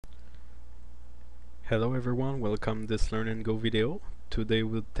Hello everyone, welcome to this Learn and Go video. Today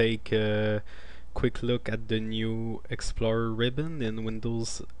we'll take a quick look at the new Explorer ribbon in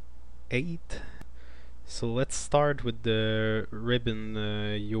Windows 8. So let's start with the ribbon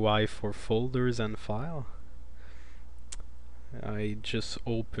UI for folders and file. I just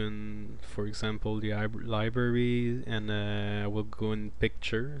open, for example, the library and we'll go in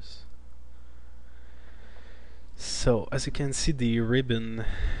pictures. So as you can see, the ribbon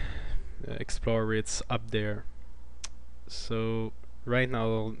Explorer, it's up there. So right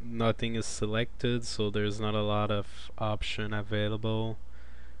now nothing is selected, so there's not a lot of option available.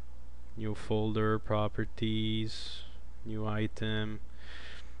 New folder, properties, new item.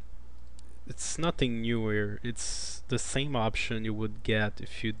 It's nothing new here. It's the same option you would get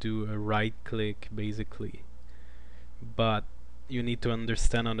if you do a right click basically, but you need to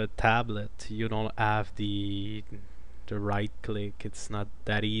understand on the tablet you don't have the right click. It's not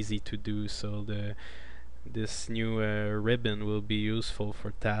that easy to do, so this new ribbon will be useful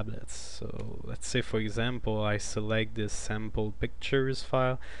for tablets. So let's say for example I select this sample pictures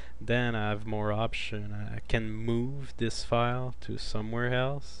file, then I have more option. I can move this file to somewhere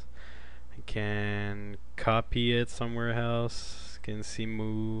else, I can copy it somewhere else, I can see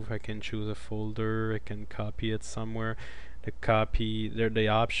move, I can choose a folder, I can copy it somewhere. The copy, there are the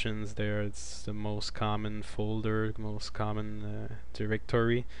options there. It's the most common folder, most common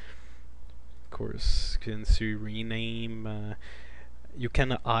directory. Of course, you can see rename. You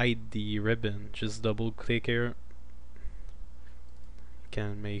can hide the ribbon. Just double click here. You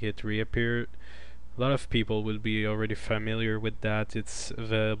can make it reappear. A lot of people will be already familiar with that. It's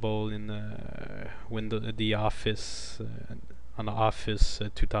available in the Office, on Office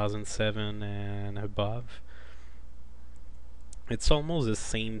 2007 and above. It's almost the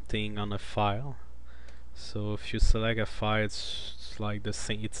same thing on a file. So if you select a file, it's like the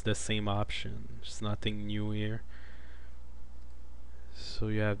same. It's the same option. There's nothing new here. So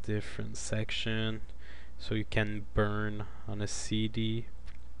you have different section. So you can burn on a CD,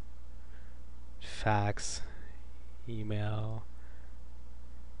 fax, email.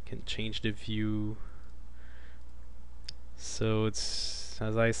 You can change the view. So it's,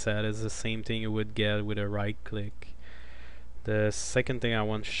 as I said, it's the same thing you would get with a right click. The second thing I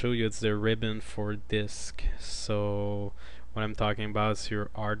want to show you is the ribbon for disk. So what I'm talking about is your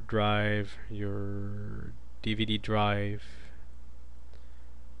hard drive, your DVD drive.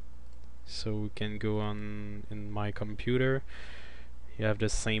 So we can go on in my computer. You have the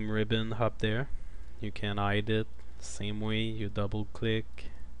same ribbon up there. You can hide it same way, you double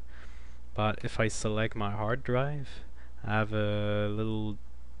click. But if I select my hard drive, I have a little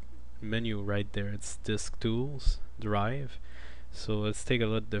menu right there. It's disk tools, drive. So let's take a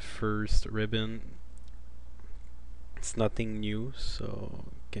look at the first ribbon. It's nothing new, so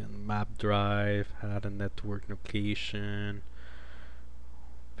again, map drive, add a network application,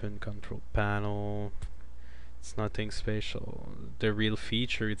 open control panel. It's nothing special. The real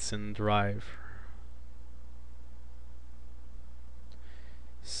feature, it's in drive.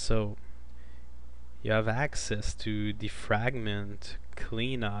 So you have access to defragment,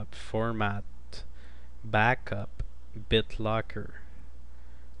 cleanup, format, backup, BitLocker.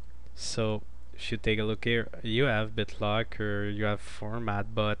 So if you take a look here, you have BitLocker, you have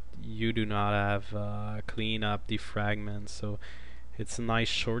format, but you do not have cleanup, defragment. So it's a nice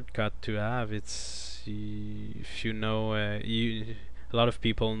shortcut to have. It's if you know, a lot of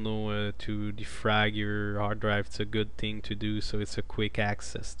people know to defrag your hard drive. It's a good thing to do. So it's a quick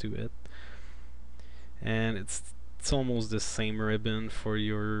access to it, and it's almost the same ribbon for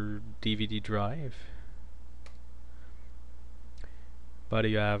your DVD drive. But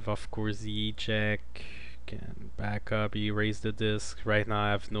you have, of course, the eject, can back up, erase the disk. Right now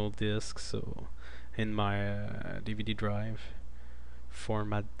I have no disk, so in my DVD drive,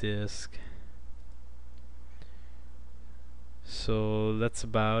 format disk. So that's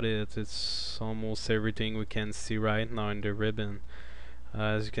about it. It's almost everything we can see right now in the ribbon.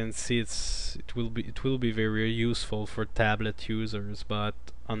 As you can see, it will be very useful for tablet users, but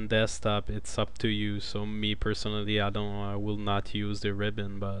on desktop it's up to you. So me personally, I will not use the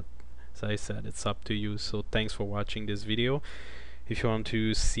ribbon, but as I said, it's up to you. So thanks for watching this video. If you want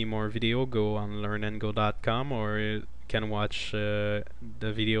to see more video, go on learnngo.com, or you can watch the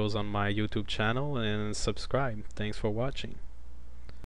videos on my YouTube channel and subscribe. Thanks for watching.